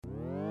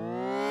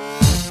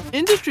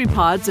Industry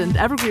Pods and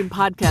Evergreen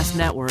Podcast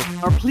Network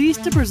are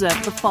pleased to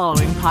present the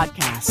following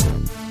podcast.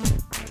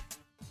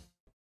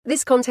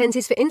 This content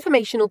is for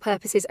informational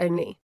purposes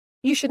only.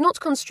 You should not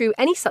construe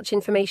any such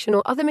information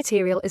or other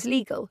material as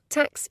legal,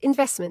 tax,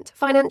 investment,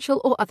 financial,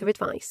 or other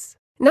advice.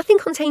 Nothing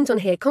contained on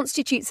here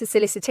constitutes a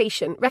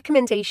solicitation,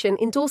 recommendation,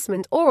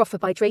 endorsement, or offer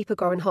by Draper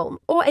Goren Holm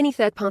or any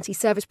third-party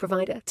service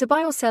provider to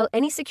buy or sell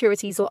any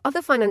securities or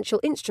other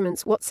financial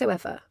instruments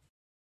whatsoever.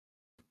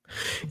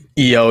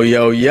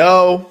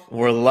 Yo,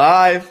 we're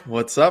live.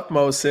 What's up,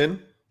 Mohsin?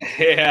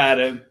 Hey,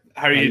 Adam.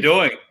 How are you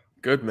doing?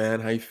 Good,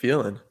 man. How you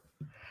feeling?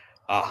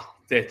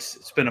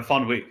 It's been a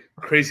fun week.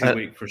 Crazy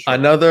week for sure.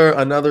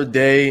 Another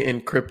day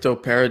in crypto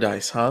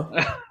paradise, huh?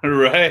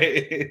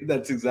 Right.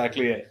 That's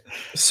exactly it.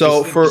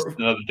 So just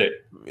another day.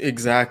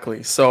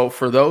 Exactly. So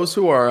for those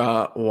who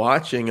are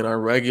watching and are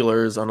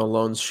regulars on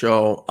Alone's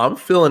show, I'm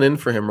filling in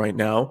for him right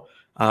now.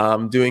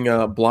 I'm doing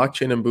a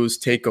blockchain and booze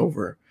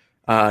takeover.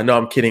 No,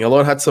 I'm kidding.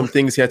 Alone had some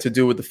things he had to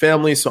do with the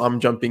family, so I'm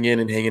jumping in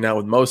and hanging out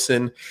with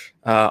Mohsin,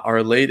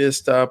 our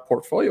latest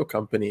portfolio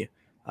company.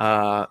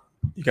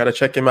 You got to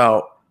check him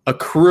out.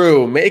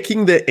 AKRU,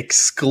 making the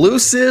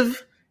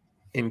exclusive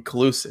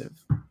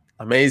inclusive.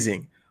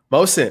 Amazing.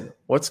 Mohsin,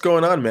 what's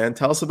going on, man?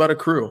 Tell us about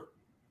AKRU.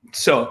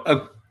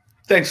 So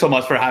thanks so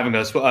much for having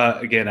us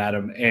again,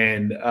 Adam.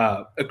 And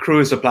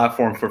AKRU is a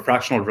platform for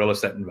fractional real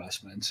estate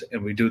investments,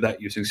 and we do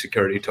that using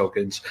security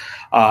tokens.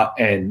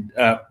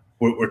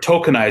 We're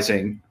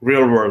tokenizing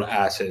real-world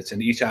assets,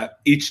 and each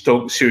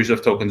series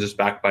of tokens is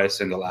backed by a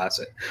single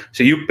asset.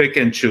 So you pick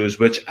and choose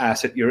which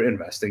asset you're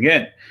investing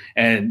in,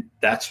 and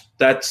that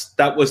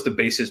was the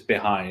basis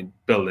behind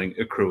building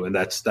AKRU, and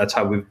that's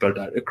how we've built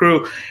out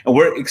AKRU. And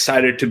we're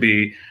excited to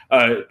be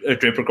a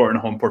Draper Goren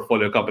Holm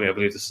portfolio company. I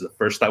believe this is the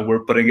first time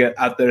we're putting it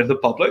out there in the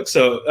public.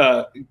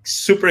 So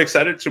super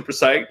excited, super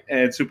psyched,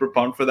 and super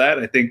pumped for that.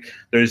 I think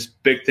there's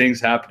big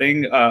things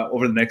happening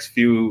over the next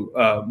few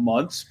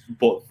months,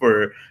 both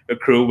for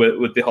AKRU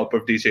with the help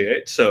of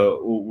DJ8.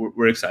 So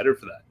we're excited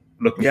for that.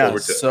 Looking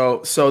forward to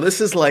it. So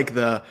this is like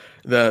the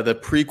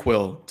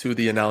prequel to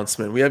the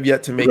announcement. We have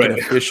yet to make an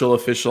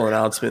official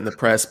announcement in the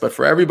press, but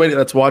for everybody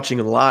that's watching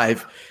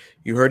live,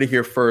 you heard it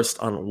here first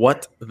on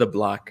What the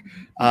Block.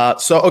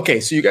 So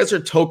you guys are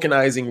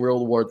tokenizing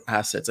real world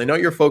assets. I know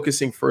you're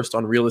focusing first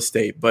on real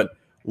estate, but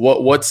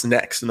what's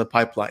next in the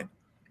pipeline?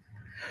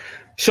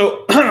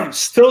 So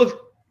still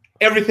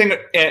everything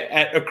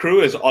at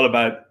AKRU is all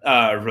about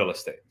real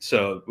estate.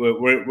 So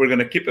we're going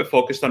to keep it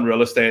focused on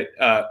real estate,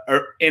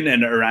 in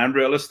and around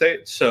real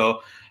estate.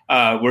 So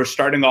we're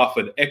starting off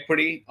with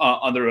equity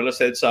on the real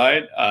estate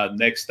side.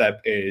 Next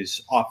step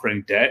is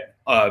offering debt,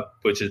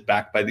 which is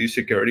backed by these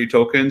security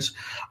tokens,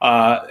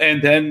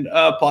 and then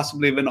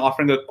possibly even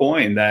offering a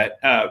coin that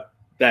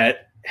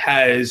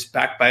has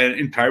backed by an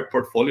entire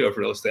portfolio of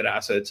real estate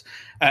assets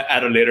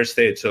at a later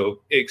stage. So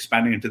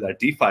expanding into that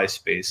DeFi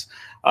space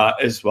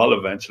as well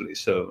eventually.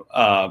 So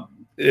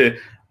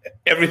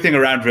everything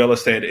around real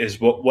estate is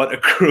what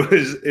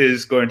AKRU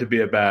is going to be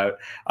about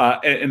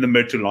in the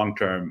mid to long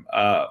term,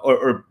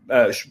 or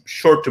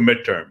short to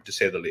mid term, to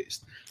say the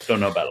least. Don't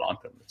know about long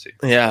term. Let's see.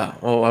 Yeah.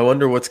 Well, I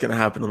wonder what's going to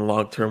happen in the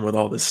long term with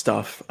all this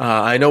stuff.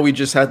 I know we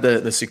just had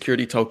the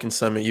Security Token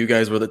Summit. You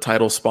guys were the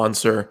title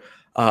sponsor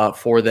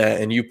for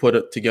that, and you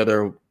put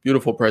together a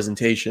beautiful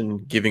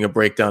presentation giving a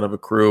breakdown of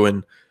AKRU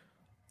and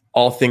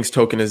all things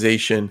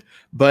tokenization.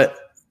 But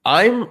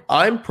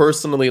I'm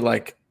personally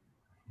like,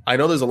 I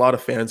know there's a lot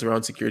of fans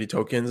around security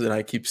tokens, and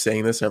I keep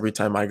saying this every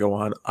time I go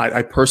on.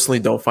 I personally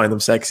don't find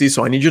them sexy,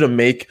 so I need you to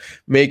make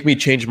me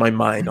change my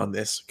mind on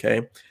this.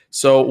 Okay,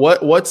 so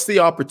what's the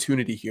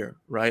opportunity here,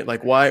 right?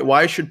 Like,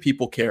 why should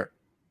people care?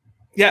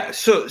 Yeah,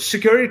 so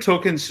security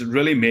tokens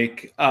really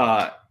make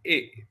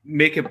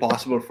it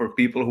possible for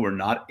people who are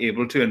not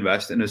able to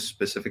invest in a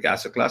specific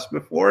asset class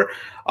before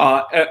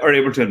are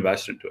able to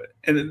invest into it.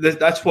 And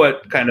that's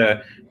what kind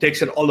of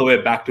takes it all the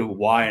way back to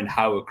why and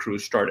how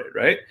AKRU started,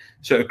 right?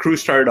 So AKRU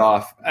started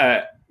off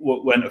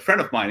when a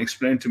friend of mine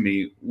explained to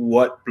me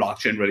what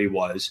blockchain really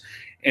was.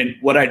 And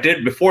what I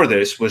did before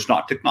this was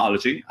not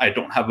technology. I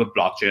don't have a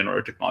blockchain or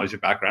a technology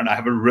background. I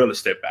have a real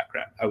estate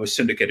background. I was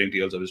syndicating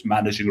deals. I was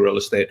managing real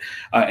estate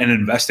and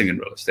investing in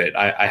real estate.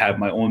 I had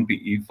my own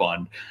PE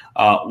fund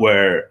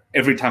where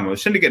every time I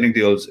was syndicating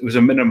deals, it was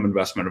a minimum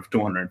investment of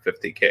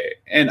 $250K.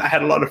 And I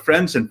had a lot of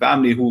friends and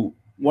family who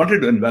wanted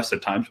to invest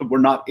at times, but were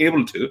not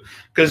able to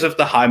because of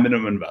the high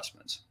minimum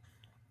investments.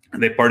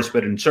 And they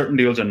participated in certain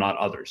deals and not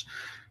others.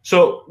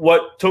 So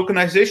what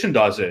tokenization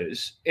does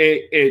is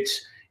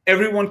it's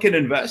everyone can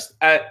invest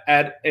at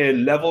a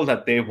level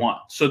that they want.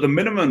 So the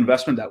minimum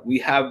investment that we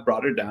have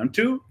brought it down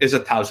to is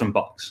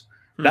 $1,000.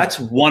 That's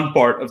one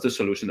part of the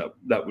solution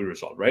that we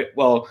resolve, right?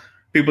 Well,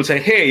 people say,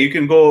 hey, you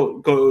can go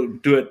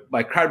do it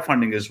by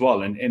crowdfunding as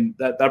well. And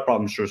that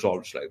problem's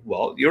resolved. It's like,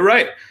 well, you're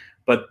right.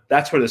 But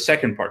that's where the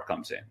second part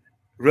comes in.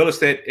 Real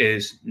estate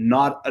is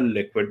not a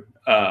liquid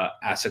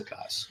asset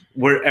class.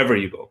 Wherever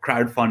you go,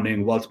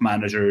 crowdfunding, wealth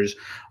managers,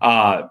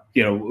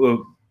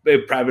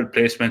 private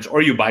placements,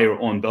 or you buy your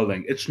own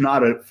building, it's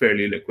not a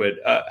fairly liquid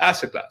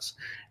asset class.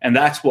 And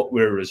that's what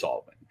we're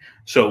resolving.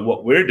 So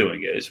what we're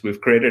doing is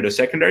we've created a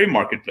secondary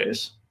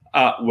marketplace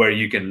where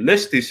you can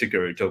list these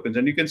security tokens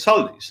and you can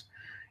sell these.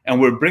 And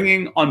we're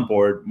bringing on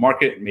board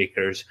market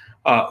makers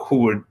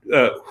who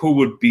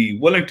would be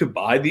willing to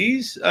buy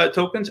these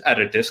tokens at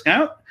a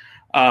discount.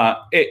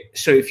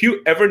 So if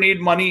you ever need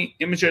money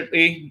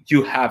immediately,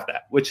 you have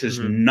that, which has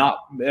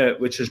not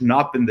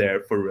been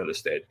there for real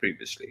estate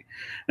previously.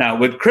 Now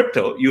with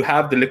crypto, you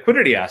have the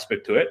liquidity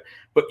aspect to it,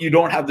 but you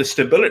don't have the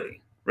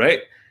stability,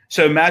 right?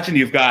 So imagine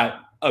you've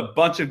got a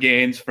bunch of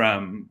gains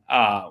from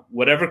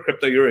whatever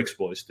crypto you're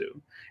exposed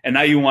to, and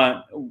now you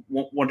want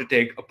to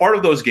take a part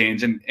of those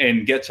gains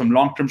and get some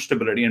long-term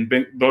stability and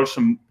build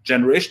some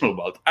generational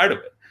wealth out of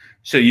it.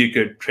 So you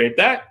could trade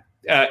that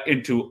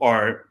into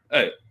our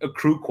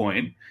AKRU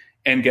coin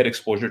and get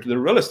exposure to the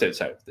real estate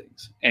side of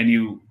things.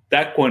 And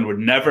that coin would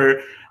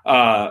never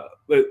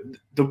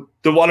the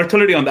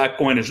volatility on that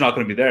coin is not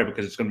going to be there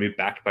because it's going to be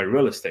backed by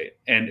real estate,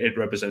 and it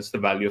represents the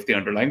value of the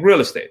underlying real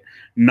estate,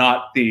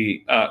 not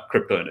the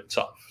crypto in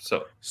itself.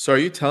 So are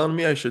you telling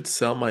me I should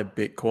sell my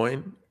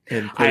Bitcoin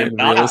and put in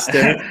real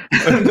estate?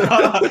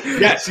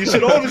 Yes, you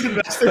should always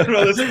invest in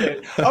real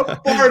estate. A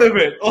part of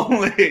it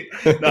only.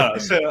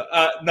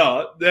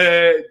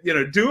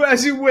 Do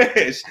as you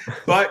wish,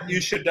 but you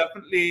should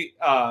definitely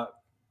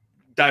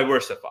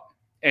diversify.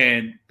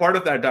 And part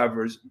of that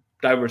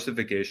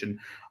diversification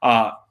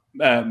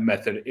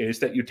method is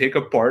that you take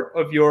a part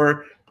of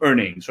your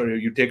earnings or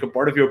you take a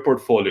part of your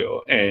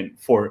portfolio, and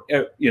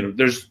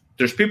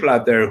there's people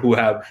out there who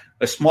have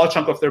a small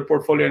chunk of their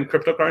portfolio in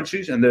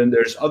cryptocurrencies, and then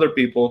there's other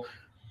people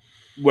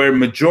where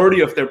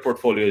majority of their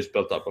portfolio is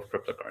built up of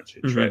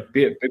cryptocurrencies, right?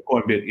 Be it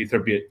Bitcoin, be it Ether,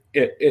 be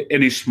it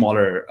any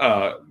smaller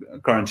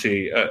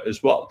currency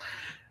as well.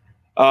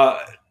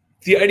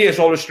 The idea is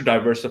always to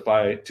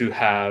diversify, to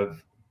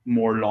have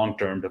more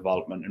long-term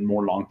development and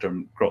more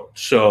long-term growth.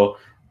 So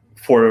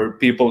for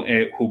people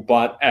who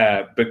bought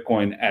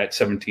Bitcoin at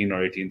 17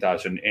 or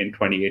 18,000 in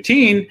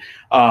 2018,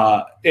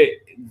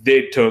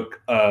 they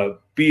took a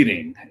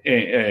beating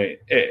when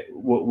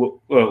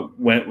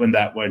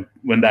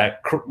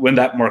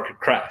that market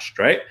crashed,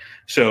 right?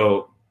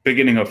 So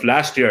beginning of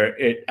last year,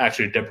 it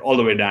actually dipped all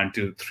the way down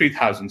to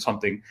 3,000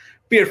 something,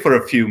 be it for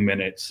a few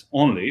minutes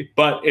only,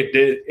 but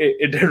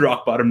it did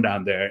rock bottom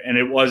down there, and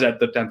it was at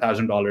the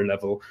 $10,000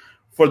 level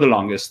for the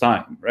longest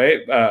time,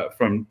 right?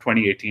 From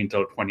 2018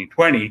 till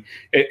 2020,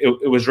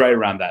 it was right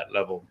around that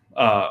level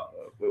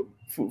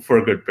for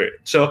a good period.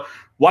 So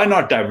why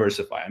not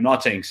diversify? I'm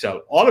not saying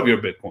sell all of your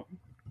Bitcoin.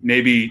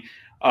 Maybe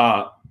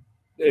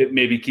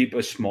keep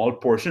a small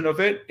portion of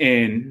it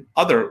in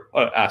other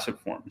asset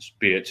forms,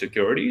 be it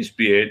securities,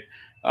 be it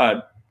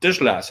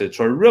digital assets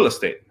or real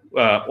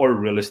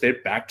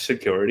estate-backed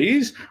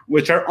securities,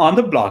 which are on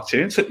the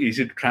blockchain, so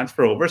easy to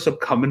transfer over. So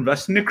come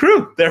invest in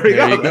AKRU. There we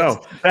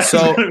go. That's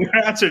the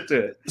answer to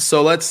it.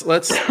 So let's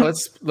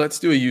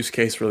do a use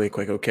case really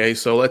quick, okay?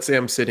 So let's say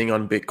I'm sitting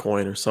on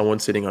Bitcoin, or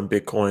someone's sitting on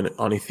Bitcoin,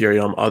 on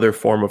Ethereum, other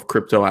form of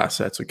crypto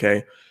assets,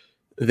 okay?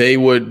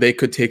 They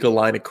could take a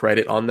line of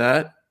credit on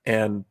that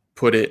and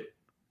put it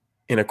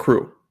in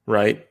AKRU,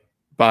 right?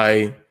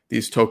 By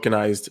this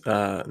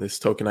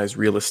tokenized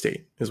real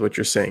estate is what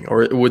you're saying,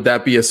 or would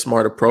that be a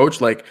smart approach?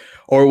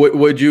 Or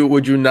would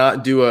you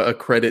not do a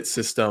credit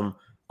system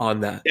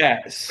on that?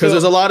 Yeah, because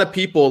there's a lot of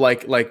people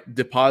like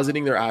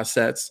depositing their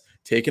assets,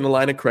 taking a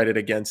line of credit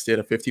against it,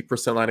 a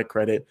 50% line of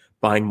credit,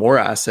 buying more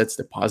assets,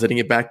 depositing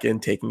it back in,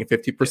 taking a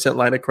 50%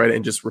 line of credit,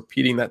 and just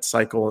repeating that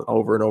cycle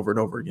over and over and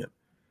over again.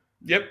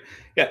 Yep.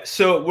 Yeah.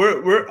 So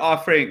we're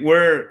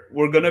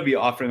going to be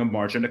offering a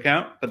margin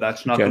account, but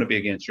that's not going to be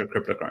against your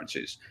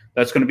cryptocurrencies.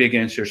 That's going to be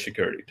against your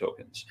security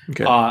tokens.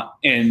 Okay.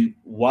 And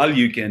while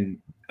you can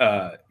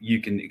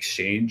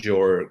exchange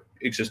your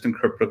existing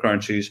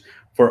cryptocurrencies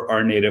for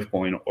our native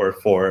coin or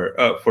for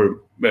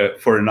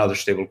another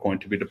stable coin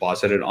to be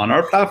deposited on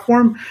our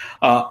platform,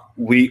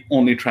 we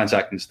only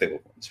transact in stable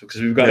coins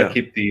because we've got to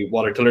keep the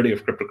volatility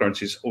of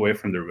cryptocurrencies away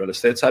from the real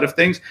estate side of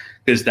things,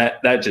 because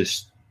that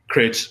just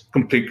creates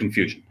complete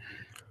confusion.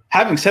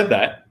 Having said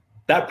that,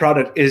 that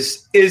product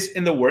is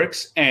in the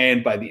works,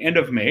 and by the end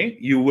of May,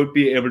 you would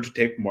be able to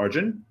take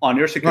margin on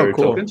your security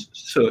tokens.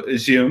 So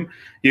assume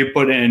you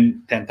put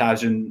in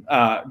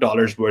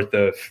 $10,000 worth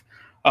of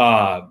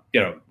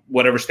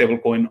whatever stable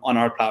coin on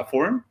our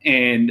platform,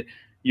 and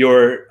you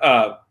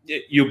buy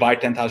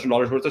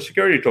 $10,000 worth of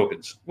security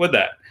tokens with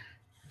that.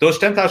 Those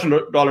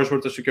 $10,000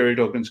 worth of security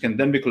tokens can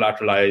then be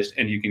collateralized,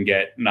 and you can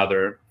get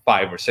another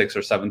 $5,000 or $6,000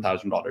 or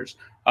 $7,000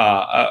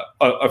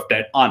 of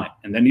debt on it,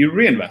 and then you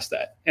reinvest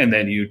that, and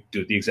then you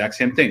do the exact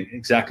same thing,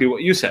 exactly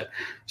what you said.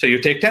 So you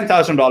take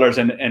 $10,000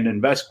 and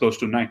invest close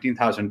to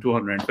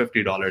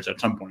 $19,250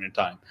 at some point in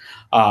time,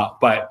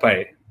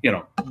 by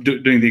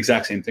doing the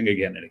exact same thing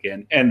again and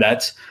again, and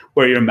that's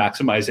where you're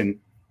maximizing,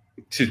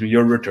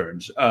 your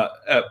returns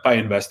by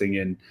investing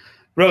in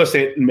real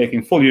estate and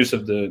making full use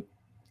of the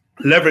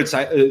leverage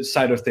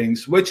side of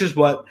things, which is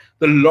what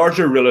the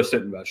larger real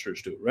estate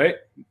investors do, right?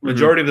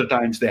 Majority of the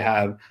times they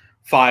have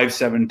 5,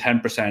 7,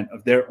 10%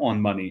 of their own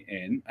money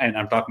in, and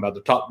I'm talking about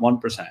the top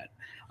 1%,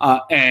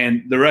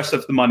 and the rest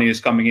of the money is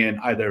coming in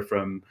either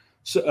from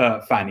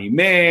Fannie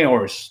Mae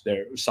or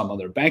there's some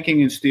other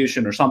banking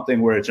institution or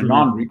something where it's a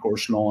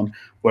non-recourse loan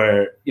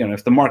where,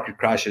 if the market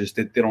crashes,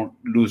 they don't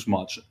lose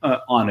much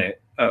on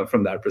it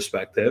from that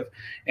perspective.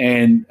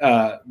 And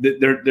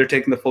they're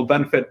taking the full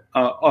benefit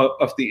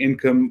of the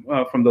income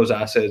from those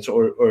assets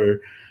or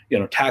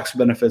tax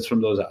benefits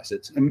from those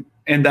assets.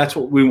 And that's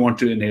what we want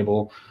to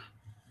enable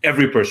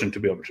every person to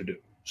be able to do.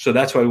 So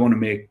that's why we want to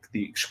make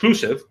the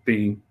exclusive,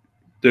 being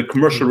the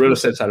commercial real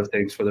estate side of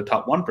things for the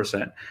top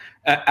 1%,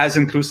 as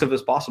inclusive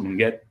as possible and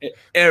get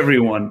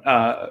everyone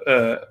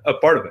a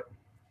part of it.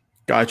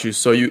 Got you.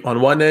 So you,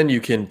 on one end, you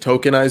can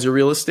tokenize your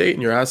real estate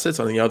and your assets.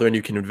 On the other end,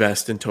 you can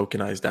invest in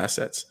tokenized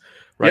assets,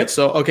 right? Yep.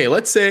 So, okay,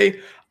 let's say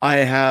I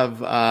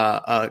have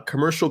a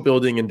commercial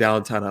building in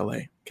downtown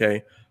LA.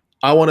 Okay,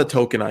 I want to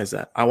tokenize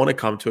that. I want to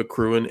come to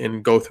AKRU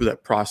and go through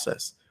that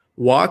process.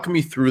 Walk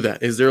me through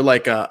that. Is there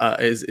like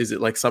is it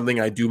like something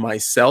I do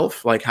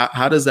myself? Like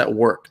how does that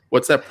work?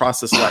 What's that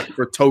process like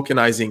for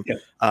tokenizing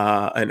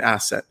an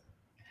asset?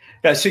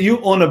 Yeah, so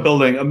you own a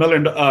building, $1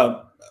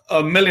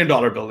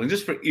 million building,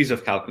 just for ease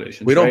of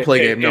calculation. We don't play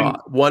game. No,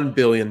 $1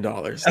 billion.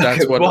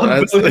 That's what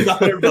 $1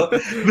 billion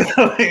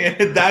building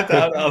in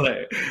downtown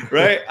LA,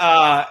 right?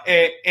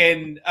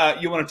 And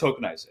you want to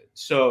tokenize it.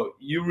 So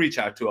you reach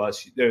out to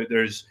us.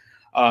 There's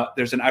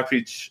an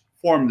outreach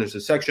form. There's a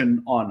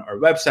section on our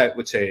website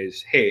which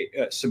says, hey,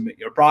 submit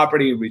your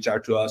property, reach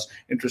out to us,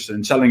 interested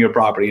in selling your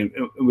property. And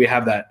we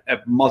have that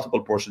at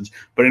multiple portions,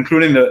 but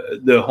including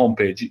the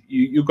homepage,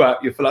 you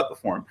fill out the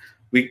form.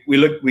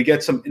 We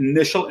get some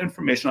initial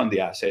information on the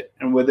asset,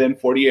 and within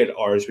 48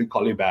 hours, we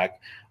call you back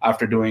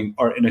after doing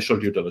our initial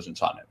due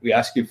diligence on it. We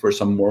ask you for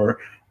some more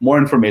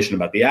information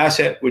about the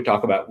asset. We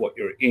talk about what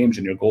your aims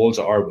and your goals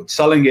are with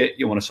selling it.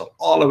 You want to sell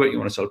all of it. You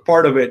want to sell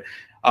part of it.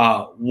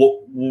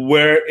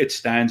 Where it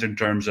stands in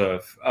terms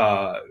of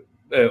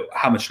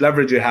how much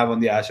leverage you have on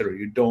the asset or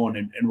you don't,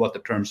 and what the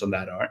terms on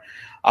that are.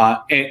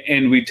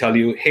 And we tell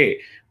you, hey,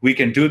 we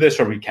can do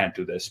this or we can't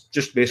do this,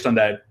 just based on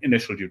that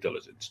initial due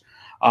diligence.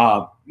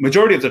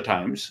 Majority of the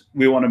times,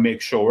 we want to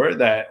make sure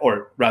that,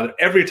 or rather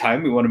every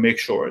time, we want to make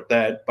sure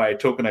that by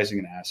tokenizing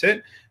an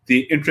asset,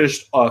 the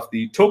interest of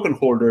the token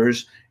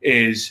holders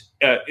is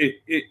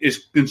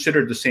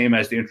considered the same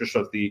as the interest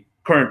of the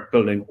current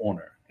building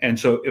owner. And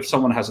so if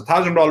someone has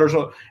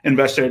 $1,000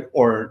 invested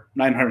or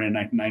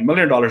 $999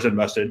 million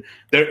invested,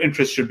 their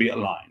interest should be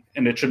aligned,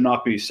 and it should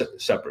not be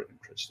separate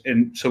interest.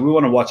 And so we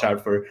want to watch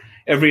out for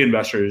every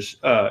investor's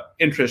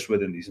interest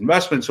within these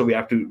investments. So we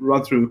have to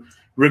run through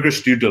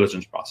rigorous due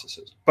diligence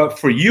processes. But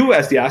for you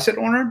as the asset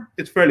owner,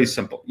 it's fairly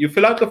simple. You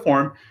fill out the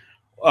form,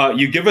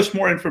 you give us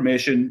more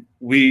information,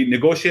 we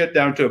negotiate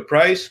down to a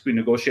price, we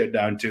negotiate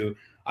down to,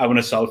 I want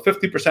to sell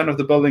 50% of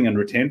the building and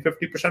retain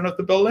 50% of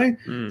the building.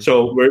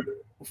 So we're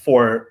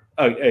for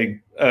a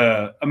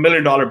 $1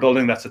 million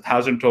building, that's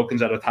 1,000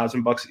 tokens at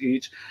 $1,000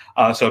 each.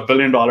 So $1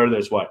 billion,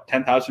 there's what,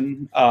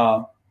 10,000,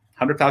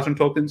 100,000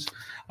 tokens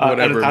at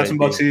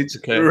 $1,000 each,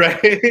 okay.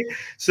 Right?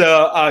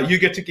 So you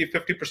get to keep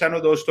 50%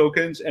 of those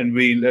tokens, and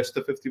we list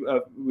the 50.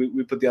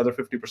 We put the other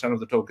 50% of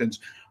the tokens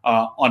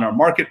on our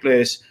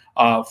marketplace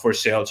for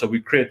sale. So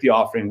we create the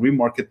offering, we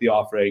market the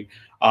offering.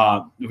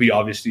 We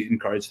obviously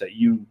encourage that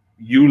you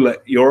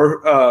let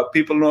your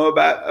people know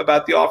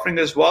about the offering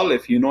as well,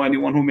 if you know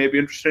anyone who may be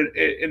interested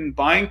in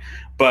buying.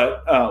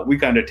 But we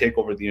kind of take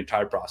over the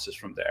entire process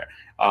from there.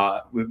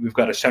 We've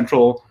got a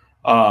central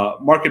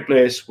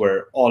marketplace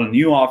where all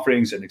new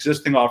offerings and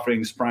existing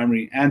offerings,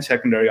 primary and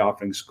secondary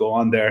offerings, go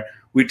on there.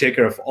 We take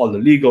care of all the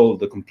legal,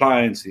 the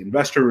compliance, the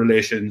investor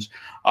relations,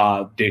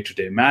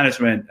 day-to-day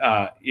management,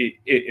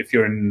 if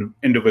you're an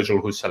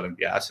individual who's selling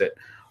the asset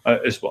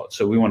as well.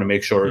 So we want to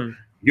make sure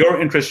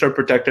your interests are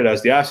protected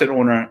as the asset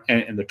owner,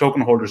 and the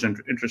token holders'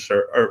 interests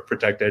are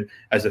protected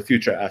as the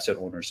future asset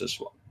owners as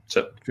well.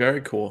 So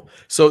very cool.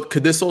 So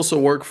could this also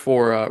work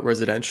for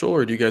residential,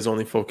 or do you guys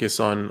only focus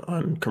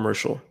on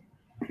commercial?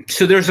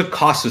 So there's a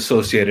cost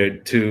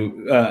associated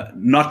to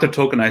not the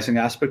tokenizing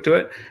aspect to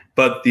it,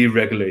 but the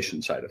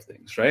regulation side of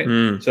things, right?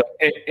 So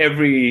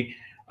every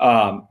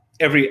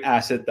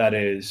asset that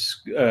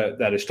is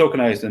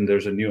tokenized and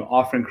there's a new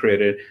offering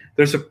created,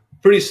 there's a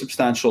pretty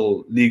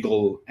substantial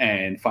legal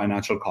and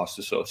financial cost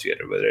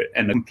associated with it,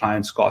 and a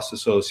compliance cost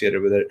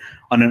associated with it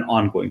on an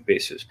ongoing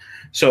basis.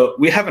 So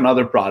we have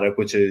another product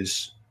which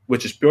is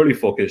purely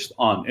focused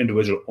on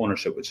individual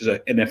ownership, which is an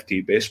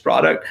NFT based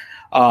product.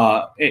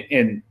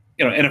 And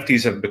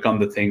NFTs have become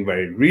the thing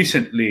very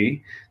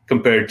recently,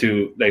 compared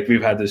to, like,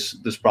 we've had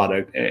this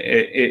product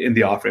in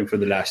the offering for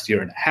the last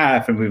year and a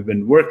half, and we've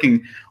been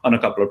working on a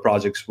couple of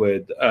projects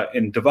with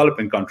in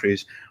developing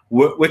countries,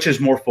 which is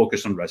more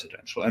focused on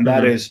residential, and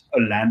that is a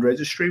land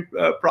registry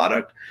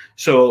product.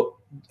 So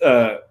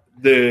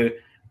the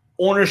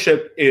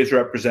ownership is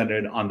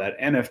represented on that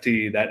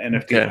NFT. That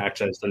NFT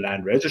acts as the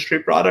land registry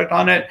product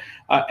on it,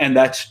 and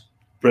that's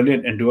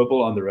brilliant and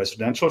doable on the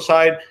residential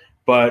side.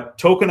 But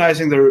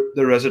tokenizing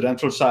the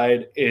residential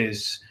side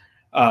is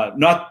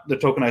not the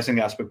tokenizing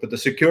aspect, but the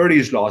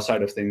securities law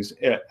side of things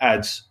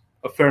adds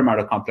a fair amount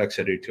of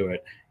complexity to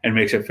it and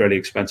makes it fairly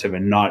expensive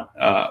and not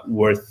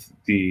worth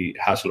the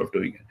hassle of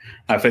doing it.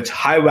 Now, if it's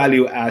high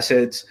value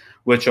assets,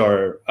 which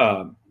are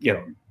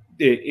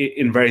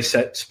in very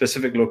set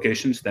specific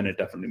locations, then it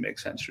definitely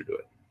makes sense to do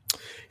it.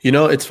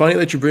 It's funny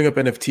that you bring up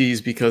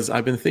NFTs because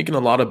I've been thinking a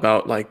lot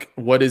about like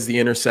what is the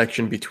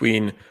intersection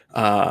between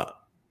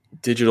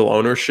digital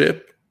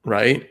ownership,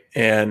 right,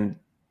 and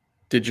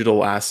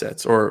digital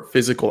assets or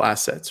physical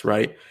assets,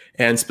 right,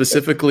 and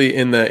specifically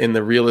in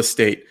the real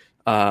estate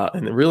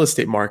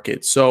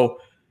market. So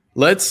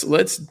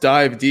let's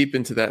dive deep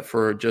into that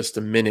for just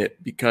a minute,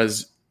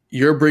 because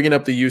you're bringing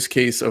up the use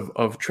case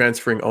of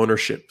transferring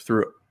ownership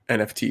through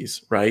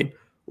NFTs, right?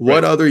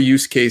 What other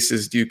use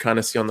cases do you kind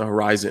of see on the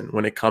horizon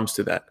when it comes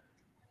to that?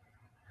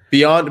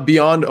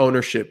 Beyond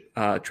ownership,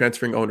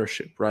 transferring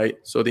ownership, right?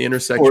 So the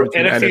intersection or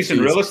between NFTs and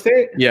real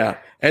estate? Yeah.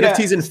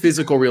 NFTs and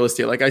physical real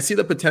estate. Like I see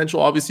the potential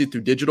obviously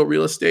through digital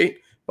real estate,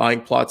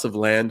 buying plots of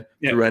land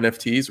through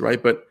NFTs,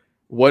 right? But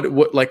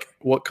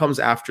what comes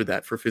after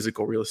that for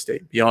physical real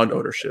estate beyond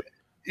ownership?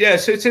 Yeah,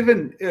 so it's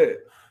even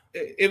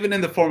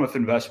in the form of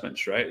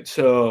investments, right?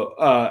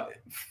 So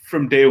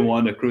from day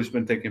one, AKRU's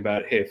been thinking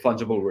about, hey,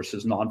 fungible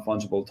versus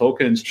non-fungible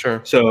tokens.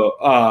 Sure.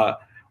 So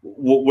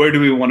where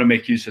do we want to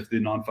make use of the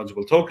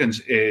non-fungible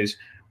tokens is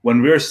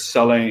when we're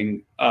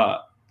selling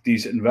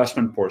these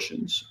investment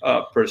portions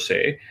per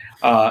se.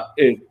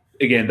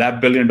 Again, that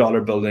 $1 billion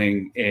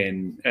building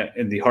in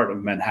the heart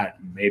of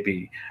Manhattan,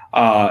 maybe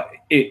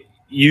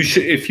you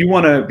should, if you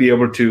want to be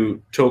able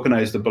to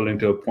tokenize the building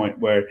to a point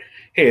where,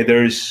 hey,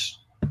 there's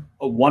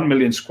 1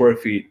 million square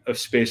feet of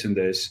space in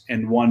this,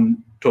 and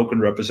one token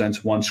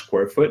represents 1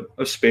 square foot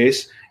of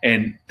space,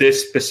 and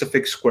this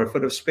specific square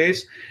foot of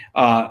space,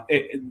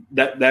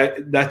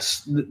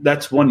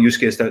 that's one use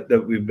case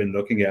that we've been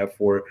looking at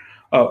for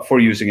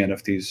using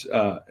NFTs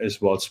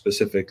as well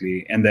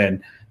specifically, and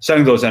then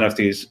selling those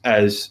NFTs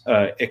as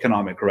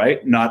economic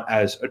right, not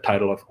as a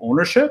title of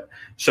ownership.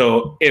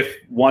 So if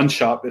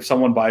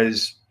someone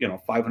buys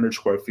 500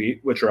 square feet,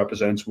 which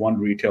represents 1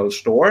 retail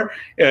store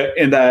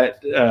in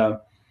that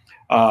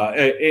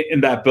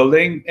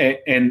building,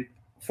 and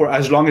for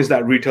as long as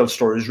that retail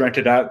store is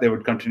rented out, they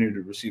would continue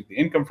to receive the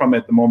income from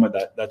it. The moment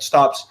that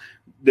stops,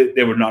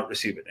 they would not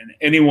receive it, and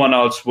anyone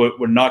else would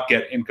not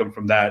get income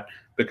from that,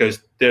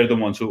 because they're the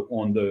ones who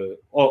own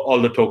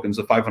all the tokens,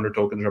 the 500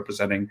 tokens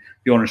representing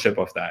the ownership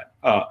of that.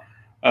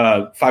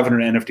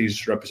 500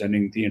 NFTs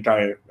representing the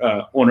entire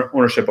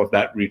ownership of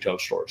that retail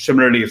store.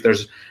 Similarly, if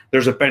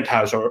there's a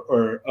penthouse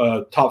or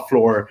a top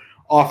floor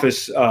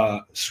office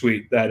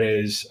suite that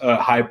is a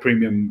high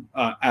premium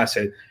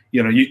asset,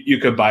 you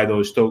could buy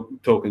those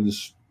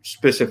tokens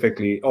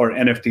specifically, or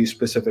NFTs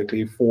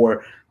specifically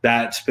for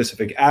that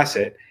specific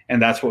asset, and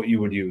that's what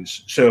you would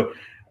use. So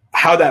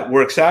how that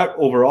works out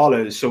overall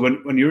is, so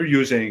when you're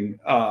using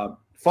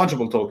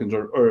fungible tokens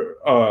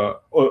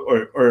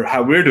or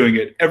how we're doing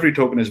it, every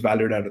token is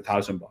valued at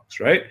 $1,000,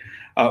 right?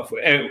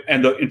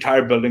 And the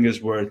entire building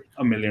is worth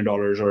 $1 million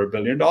or $1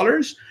 billion,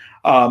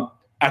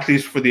 at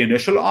least for the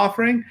initial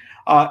offering.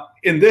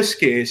 In this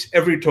case,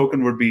 every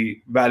token would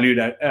be valued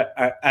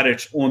at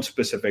its own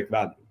specific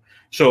value.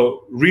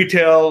 So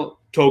retail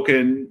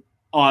token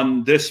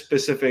on this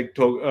specific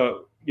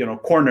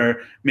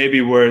corner may be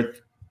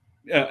worth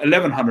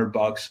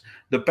 $1,100.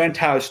 The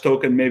penthouse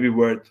token may be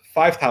worth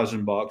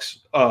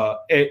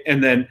 $5,000,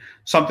 and then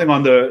something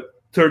on the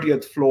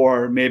 30th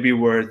floor may be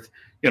worth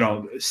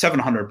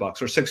 $700 or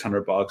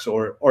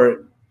 $600,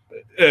 or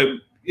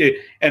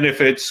and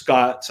if it's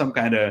got some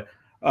kind of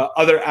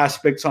other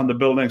aspects on the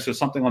building, so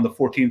something on the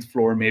 14th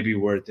floor may be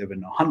worth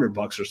even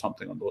 $100 or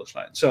something on those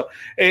lines. So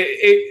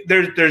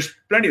there's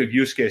plenty of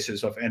use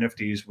cases of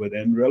NFTs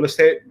within real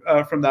estate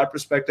from that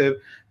perspective.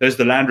 There's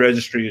the land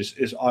registry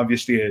is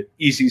obviously an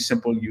easy,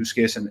 simple use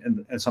case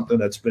and something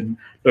that's been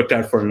looked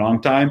at for a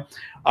long time.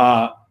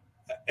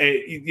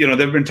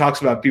 There've been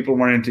talks about people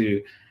wanting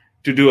to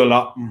do a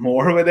lot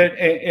more with it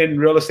in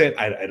real estate.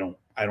 I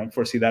don't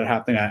foresee that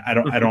happening.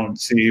 I don't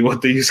see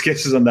what the use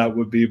cases on that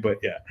would be, but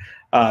yeah.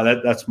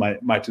 That's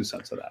my 2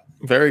 cents of that.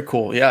 Very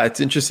cool. Yeah, it's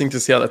interesting to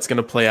see how that's going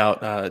to play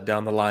out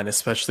down the line,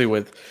 especially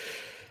with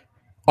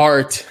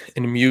art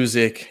and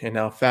music and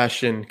now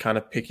fashion kind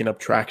of picking up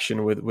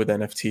traction with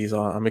NFTs.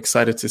 I'm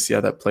excited to see how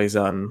that plays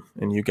out,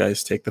 and you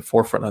guys take the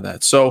forefront of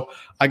that. So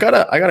I got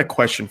a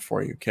question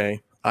for you.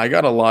 Okay, I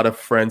got a lot of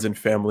friends and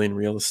family in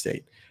real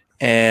estate,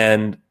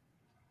 and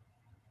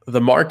the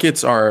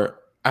markets are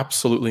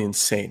absolutely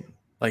insane.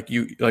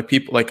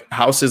 People,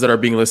 houses that are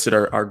being listed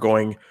are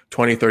going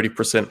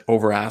 20-30%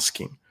 over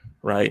asking,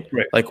 right?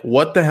 Like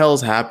what the hell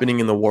is happening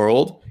in the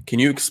world? Can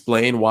you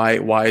explain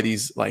why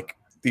these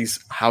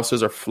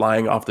houses are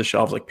flying off the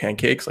shelves like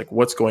pancakes? Like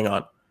what's going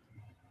on?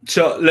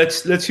 So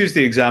let's use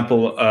the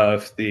example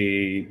of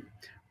the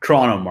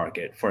Toronto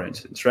market, for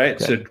instance, right?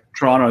 Okay. So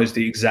Toronto is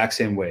the exact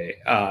same way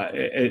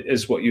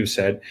as what you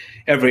said.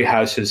 Every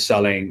house is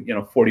selling,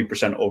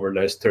 40% over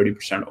list,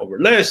 30% over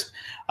list,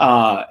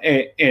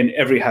 and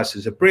every house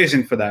is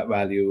appraising for that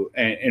value.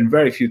 And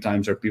very few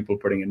times are people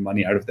putting in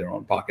money out of their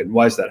own pocket.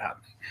 Why is that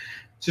happening?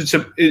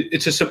 So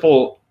it's a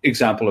simple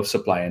example of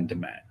supply and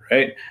demand,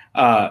 right?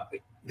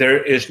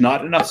 There is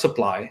not enough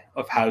supply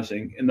of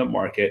housing in the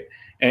market,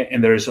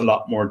 and there's a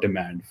lot more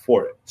demand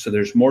for it. So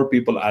there's more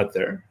people out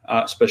there,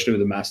 especially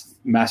with the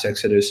mass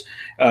exodus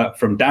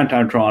from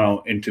downtown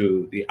Toronto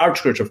into the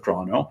outskirts of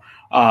Toronto.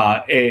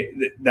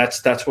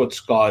 That's what's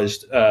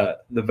caused the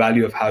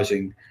value of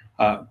housing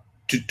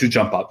to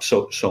jump up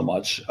so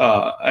much,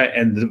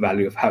 and the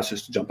value of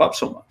houses to jump up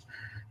so much.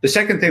 The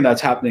second thing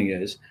that's happening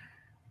is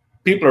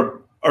people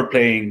are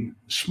playing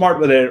smart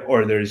with it,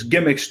 or there's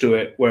gimmicks to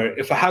it, where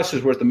if a house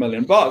is worth $1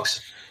 million,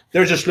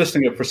 they're just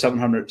listing it for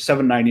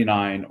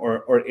 $799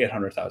 or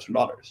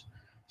 $800,000.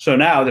 So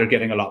now they're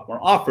getting a lot more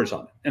offers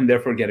on it, and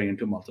therefore getting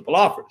into multiple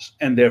offers,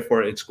 and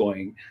therefore it's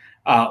going.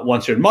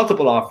 Once you're in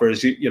multiple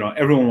offers,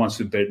 everyone wants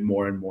to bid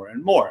more and more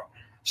and more.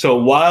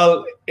 So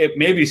while it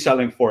may be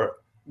selling for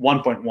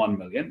 1.1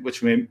 million,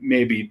 which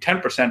may be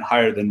 10%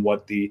 higher than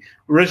what the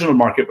original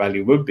market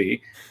value would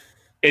be,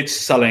 it's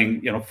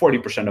selling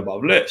 40%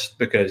 above list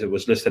because it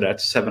was listed at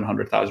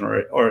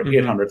 $700,000 or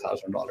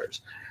 $800,000.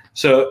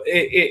 So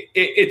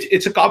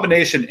it's a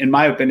combination, in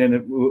my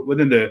opinion,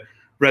 within the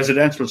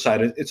residential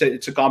side.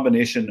 It's a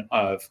combination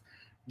of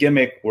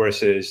gimmick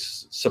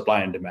versus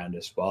supply and demand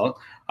as well.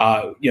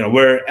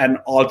 We're at an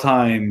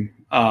all-time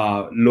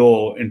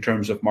low in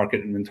terms of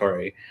market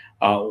inventory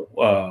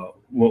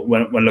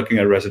when looking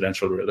at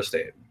residential real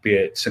estate, be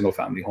it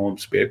single-family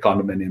homes, be it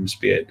condominiums,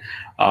 be it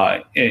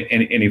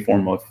any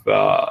form of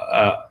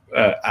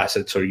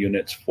assets or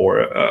units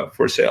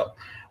for sale.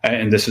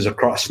 And this is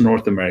across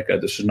North America.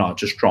 This is not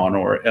just Toronto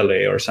or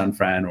LA or San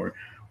Fran or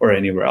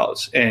anywhere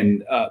else.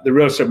 And the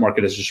real estate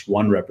market is just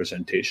one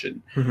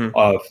representation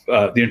of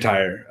the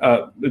entire.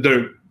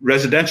 The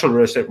residential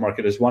real estate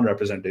market is one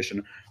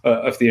representation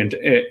of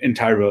the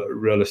entire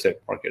real estate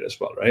market as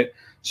well, right?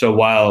 So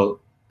while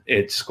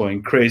it's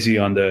going crazy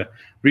on the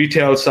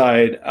retail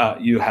side,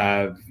 you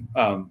have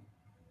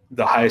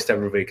the highest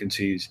ever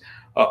vacancies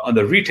on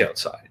the retail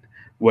side,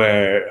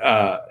 where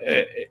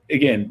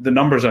again, the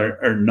numbers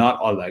are not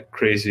all that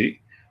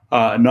crazy,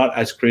 not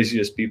as crazy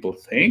as people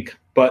think,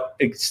 but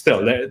it's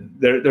still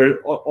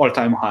they're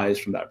all-time highs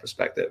from that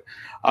perspective.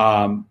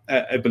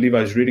 I believe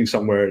I was reading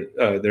somewhere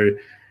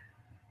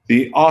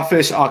the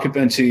office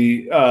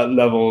occupancy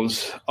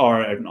levels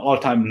are at an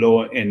all-time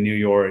low in New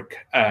York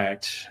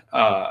at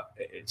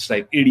it's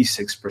like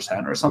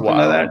 86% or something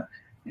like that.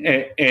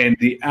 And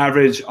the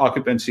average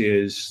occupancy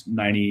is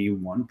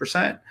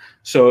 91%.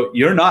 So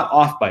you're not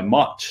off by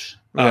much.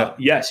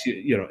 Yes,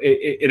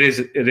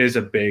 it is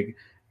a big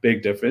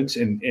difference,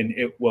 and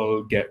it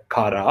will get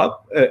caught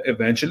up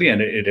eventually, and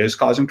it is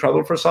causing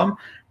trouble for some.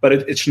 But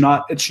it's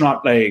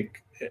not like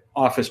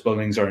office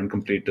buildings are in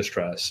complete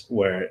distress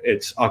where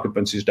its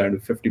occupancy is down to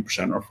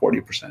 50% or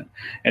 40%,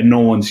 and no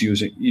one's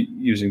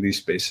using these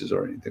spaces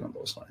or anything on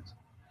those lines.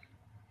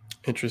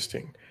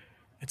 Interesting.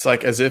 It's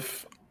like as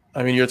if,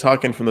 you're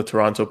talking from the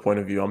Toronto point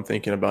of view. I'm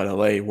thinking about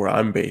LA, where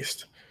I'm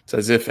based. It's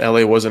as if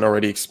LA wasn't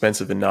already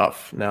expensive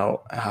enough.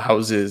 Now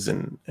houses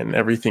and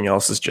everything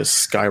else is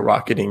just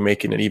skyrocketing,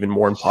 making it even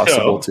more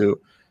impossible to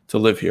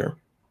live here.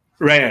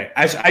 Right.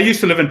 I used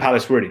to live in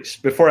Palos Verdes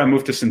before I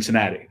moved to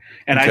Cincinnati,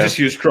 and I just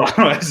use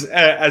Toronto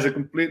as a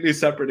completely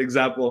separate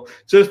example,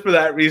 just for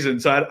that reason.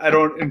 So I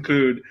don't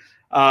include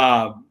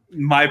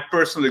my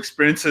personal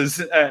experiences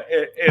in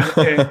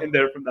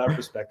there from that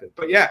perspective.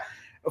 But yeah,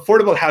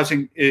 affordable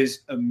housing is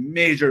a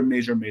major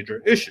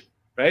issue,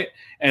 right?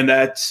 And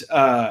that's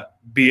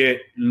be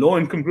it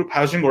low-income group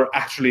housing or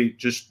actually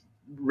just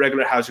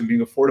regular housing being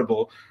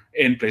affordable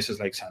in places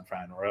like San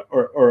Fran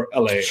or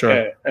LA,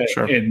 sure.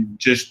 In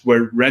just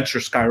where rents are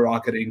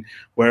skyrocketing,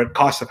 where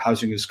cost of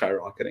housing is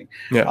skyrocketing.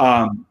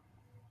 Yeah.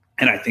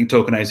 And I think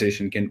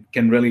tokenization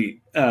can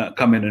really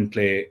come in and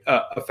play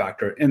a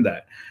factor in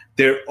that.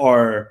 There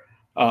are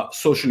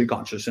socially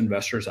conscious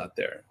investors out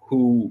there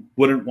who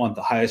wouldn't want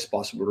the highest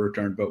possible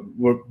return, but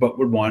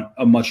would want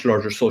a much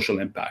larger social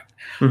impact.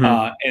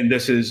 And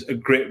this is a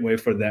great way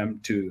for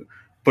them to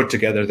put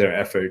together their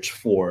efforts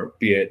for,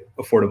 be it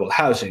affordable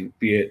housing,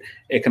 be it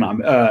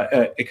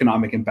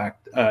economic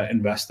impact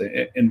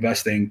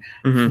investing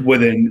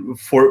within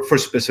for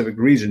specific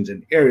regions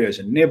and areas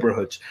and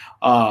neighborhoods.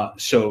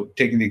 So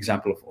taking the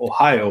example of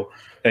Ohio,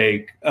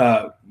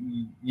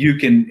 you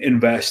can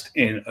invest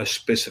in a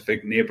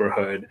specific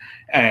neighborhood,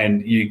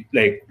 and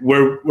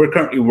we're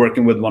currently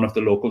working with one of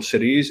the local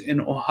cities in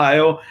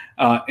Ohio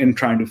in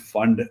trying to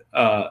fund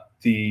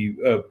the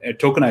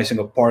tokenizing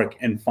a park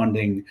and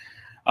funding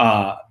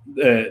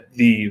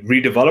the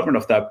redevelopment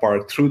of that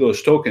park through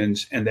those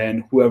tokens, and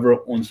then whoever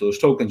owns those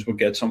tokens will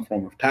get some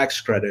form of tax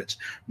credits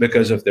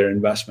because of their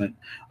investment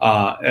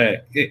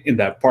in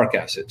that park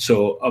asset.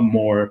 So a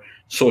more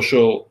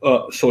social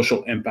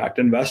impact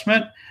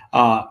investment,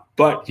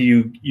 but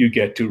you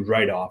get to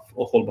write off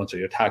a whole bunch of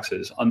your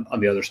taxes on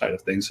the other side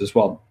of things as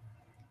well.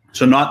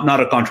 So not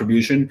a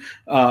contribution,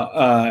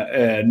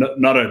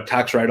 not a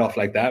tax write-off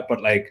like that,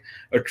 but like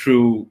a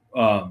true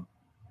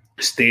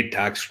state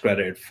tax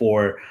credit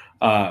for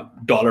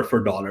dollar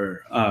for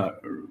dollar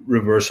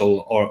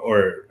reversal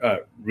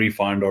or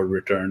refund or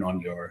return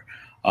on your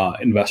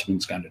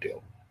investments kind of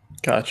deal.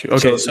 Got you.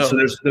 Okay, so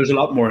there's a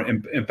lot more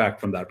impact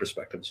from that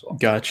perspective as well.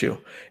 Got you.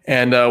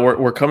 And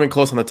we're coming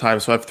close on the time,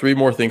 so I have 3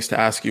 more things to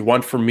ask you.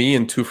 1 from me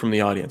and 2 from the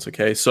audience.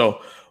 Okay,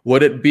 so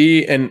would it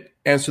be, and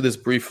answer this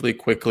briefly,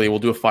 quickly, we'll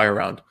do a fire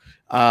round.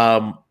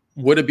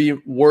 Would it be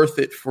worth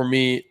it for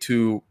me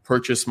to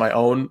purchase my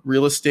own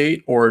real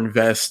estate or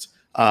invest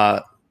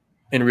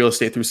in real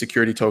estate through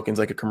security tokens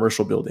like a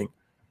commercial building,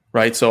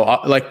 right? So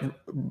like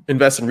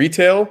invest in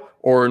retail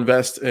or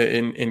invest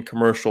in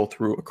commercial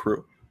through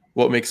AKRU?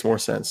 What makes more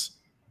sense?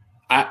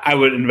 I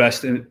would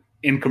invest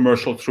in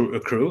commercial through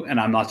AKRU, and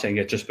I'm not saying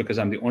it just because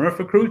I'm the owner of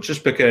AKRU,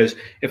 just because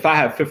if I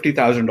have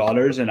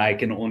 $50,000 and I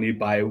can only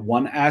buy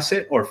one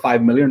asset, or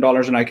 $5 million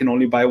and I can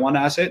only buy one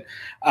asset,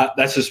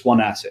 that's just one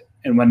asset.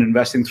 And when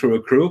investing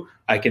through AKRU,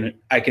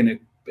 I can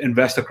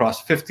invest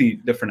across 50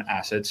 different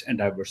assets and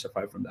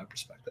diversify from that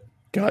perspective.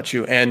 Got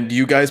you. And do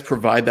you guys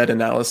provide that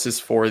analysis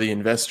for the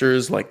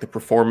investors, like the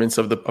performance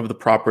of the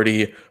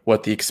property,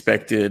 what the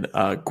expected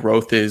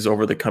growth is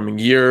over the coming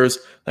years?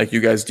 Like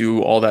you guys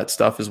do all that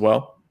stuff as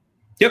well?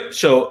 Yep.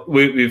 So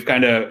we've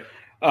kind of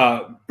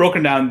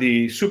broken down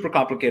the super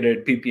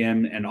complicated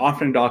PPM and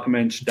offering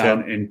documents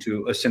down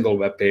into a single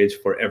web page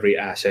for every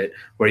asset,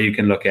 where you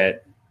can look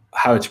at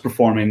how it's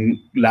performing,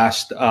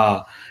 last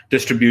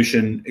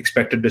distribution,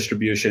 expected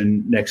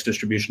distribution, next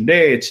distribution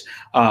dates,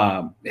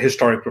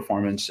 historic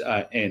performance,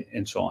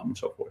 and so on and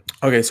so forth.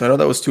 Okay, so I know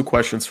that was 2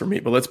 questions for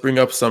me, but let's bring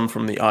up some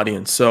from the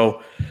audience.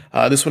 So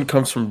this one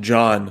comes from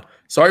John.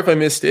 Sorry if I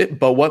missed it,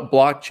 but what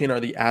blockchain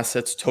are the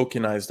assets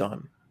tokenized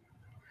on?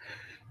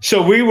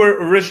 So we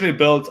were originally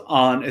built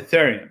on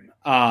Ethereum,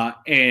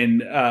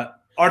 and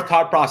our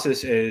thought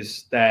process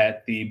is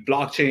that the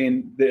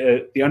blockchain,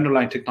 the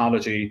underlying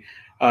technology,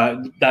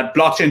 that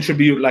blockchain should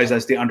be utilized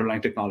as the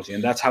underlying technology,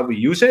 and that's how we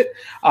use it.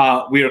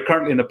 We are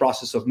currently in the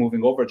process of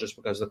moving over, just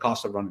because the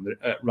cost of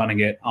running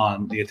it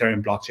on the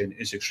Ethereum blockchain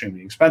is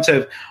extremely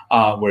expensive.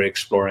 We're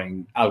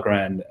exploring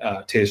Algorand,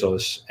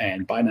 Tezos,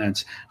 and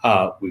Binance.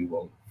 We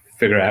will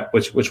figure out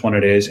which one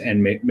it is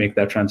and make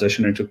that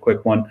transition into a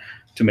quick one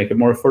to make it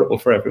more affordable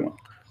for everyone.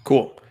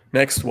 Cool.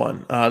 Next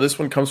one. This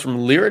one comes from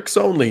Lyrics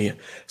Only.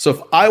 So if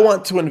I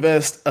want to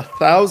invest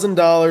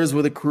 $1,000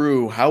 with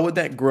AKRU, how would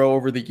that grow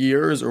over the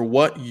years, or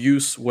what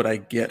use would I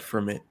get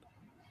from it?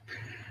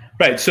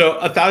 Right. So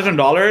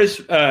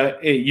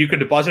 $1,000, you could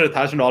deposit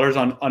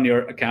 $1,000 on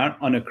your account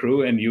on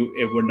AKRU, and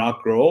it would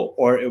not grow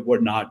or it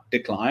would not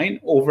decline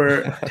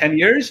over 10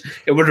 years.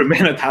 It would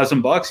remain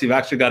 $1,000. You've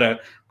actually got to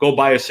go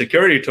buy a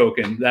security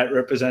token that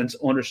represents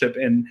ownership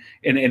in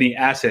any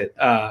asset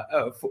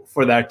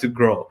for that to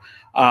grow.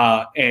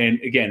 And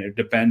again, it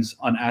depends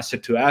on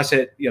asset to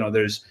asset.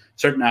 There's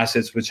certain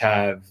assets which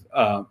have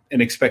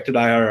an expected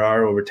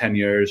IRR over 10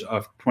 years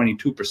of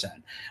 22%.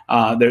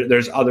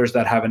 There's others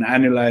that have an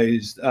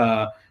annualized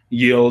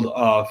yield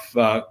of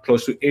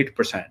close to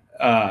 8%.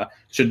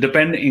 So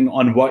depending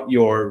on what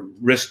your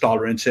risk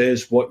tolerance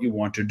is, what you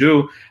want to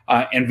do,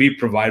 and we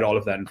provide all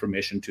of that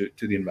information to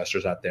the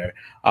investors out there.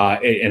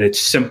 And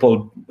it's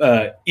simple,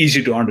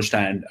 easy to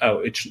understand.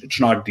 It's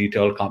not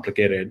detailed,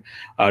 complicated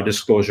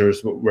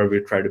disclosures where we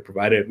try to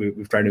provide it.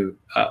 We've tried to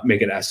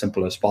make it as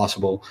simple as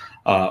possible.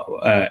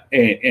 And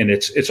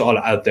it's all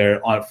out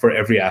there for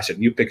every asset.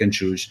 You pick and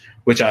choose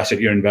which asset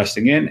you're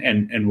investing in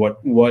and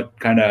what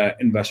kind of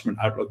investment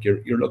outlook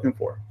you're looking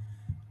for.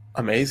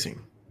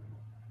 Amazing.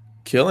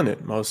 Killing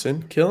it,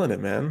 Mohsin. Killing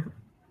it, man.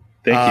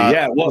 Thank you.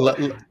 Yeah, well,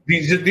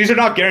 these are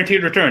not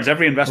guaranteed returns.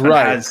 Every investment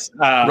has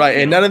right,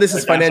 and none of this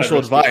is financial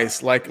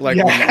advice. Like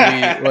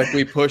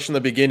we push in the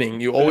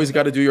beginning. You always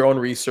got to do your own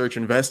research,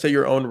 invest at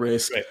your own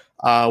risk.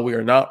 Right. We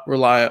are not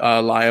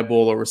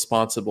liable or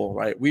responsible.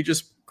 Right. We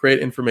just create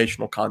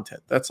informational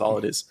content. That's all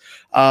it is.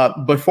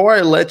 Before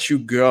I let you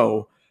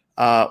go,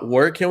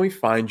 where can we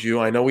find you?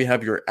 I know we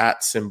have your @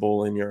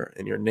 symbol in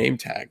your name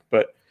tag,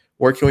 but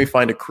where can we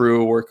find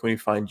AKRU? Where can we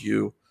find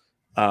you?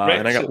 Right.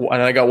 And I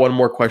got one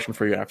more question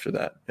for you after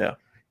that. Yeah.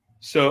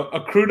 So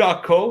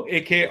AKRU.co,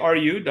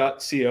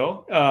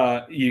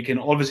 AKRU.co. You can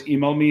always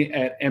email me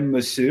at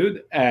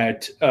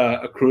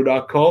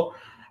mmasud@AKRU.co.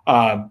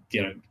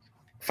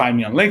 Find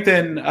me on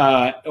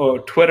LinkedIn or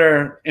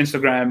Twitter,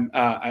 Instagram.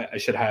 I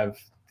should have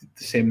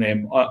the same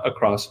name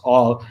across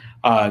all.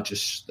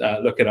 Just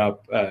look it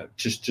up,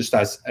 just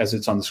as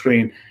it's on the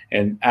screen.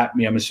 And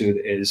 @mmasud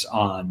is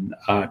on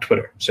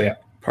Twitter. So yeah.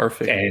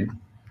 Perfect. And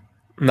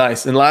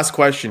nice. And last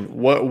question: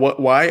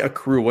 why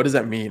AKRU? What does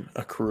that mean?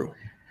 AKRU.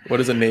 What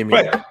does the name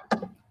mean? Right.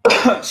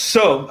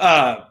 So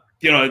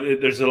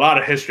there's a lot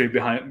of history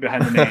behind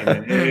the name,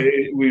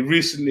 and we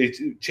recently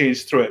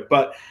changed through it.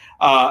 But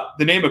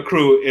the name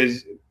AKRU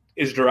is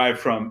derived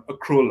from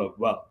accrual of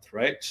wealth,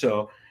 right?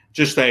 So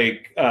just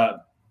like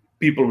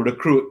people would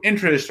accrue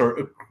interest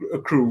or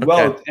accrue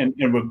wealth and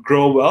would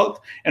grow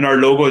wealth. And our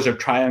logos are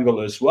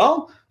triangle as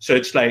well. So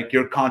it's like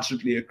you're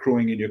constantly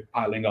accruing and you're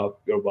piling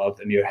up your wealth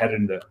and you're heading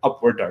in the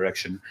upward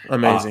direction.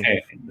 Amazing.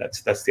 And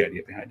that's the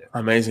idea behind it.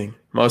 Amazing.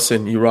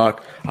 Mohsin, you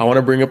rock. I want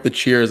to bring up the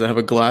cheers. I have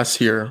a glass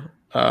here.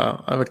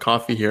 I have a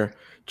coffee here.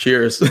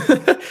 Cheers. I'm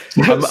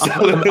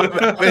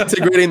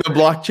integrating the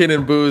blockchain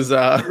and booze.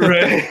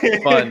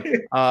 Fun.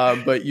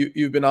 But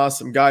you've been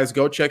awesome. Guys,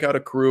 go check out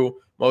AKRU.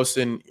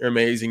 Mohsin, you're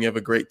amazing. You have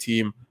a great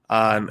team.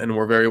 And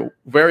we're very,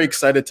 very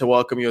excited to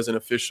welcome you as an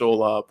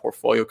official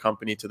portfolio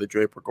company to the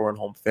Draper Goren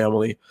Home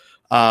family.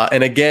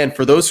 And again,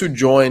 for those who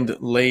joined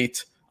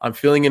late, I'm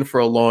filling in for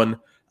Alon.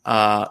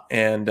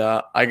 And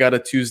I got a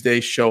Tuesday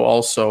show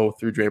also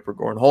through Draper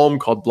Goren Home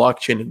called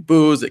Blockchain and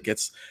Booze. It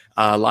gets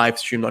live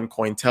streamed on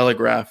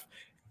Cointelegraph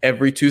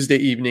every Tuesday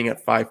evening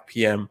at 5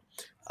 p.m.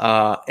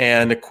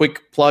 And a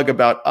quick plug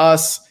about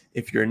us.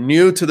 If you're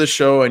new to the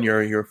show and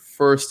you're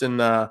first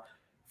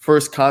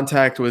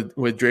contact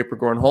with Draper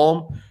Goren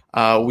Home,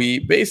 we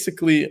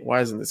basically,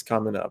 why isn't this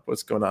coming up?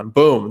 What's going on?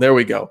 Boom, there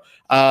we go.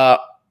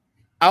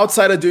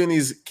 Outside of doing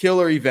these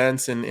killer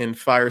events and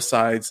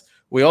firesides,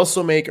 we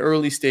also make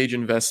early stage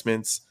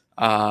investments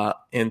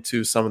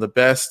into some of the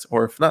best,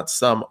 or if not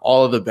some,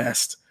 all of the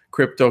best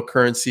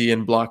cryptocurrency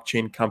and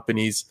blockchain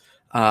companies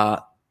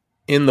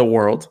in the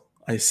world.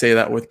 I say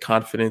that with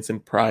confidence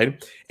and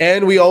pride.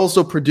 And we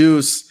also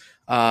produce,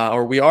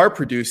 we are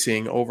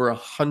producing over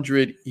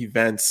 100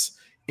 events,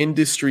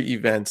 industry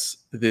events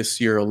this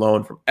year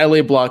alone, from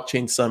LA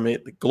Blockchain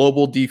Summit, the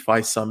Global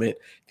DeFi Summit,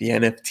 the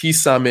NFT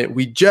Summit.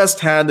 We just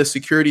had the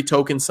Security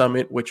Token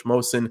Summit, which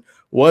Mohsin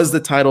was the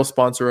title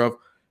sponsor of,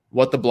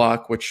 What the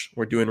Block, which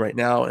we're doing right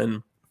now. And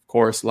of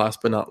course,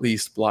 last but not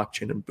least,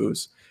 Blockchain and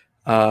Booze.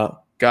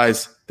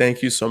 Guys,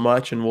 thank you so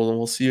much, and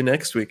we'll see you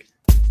next week.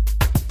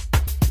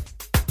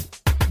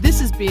 This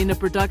has been a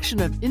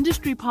production of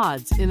Industry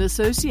Pods in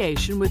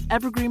association with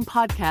Evergreen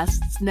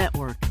Podcasts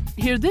Network.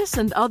 Hear this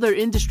and other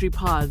industry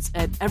pods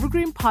at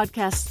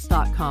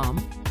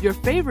evergreenpodcasts.com, your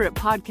favorite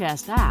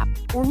podcast app,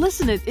 or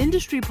listen at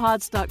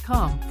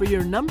industrypods.com for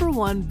your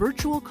 #1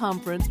 virtual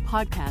conference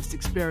podcast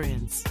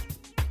experience.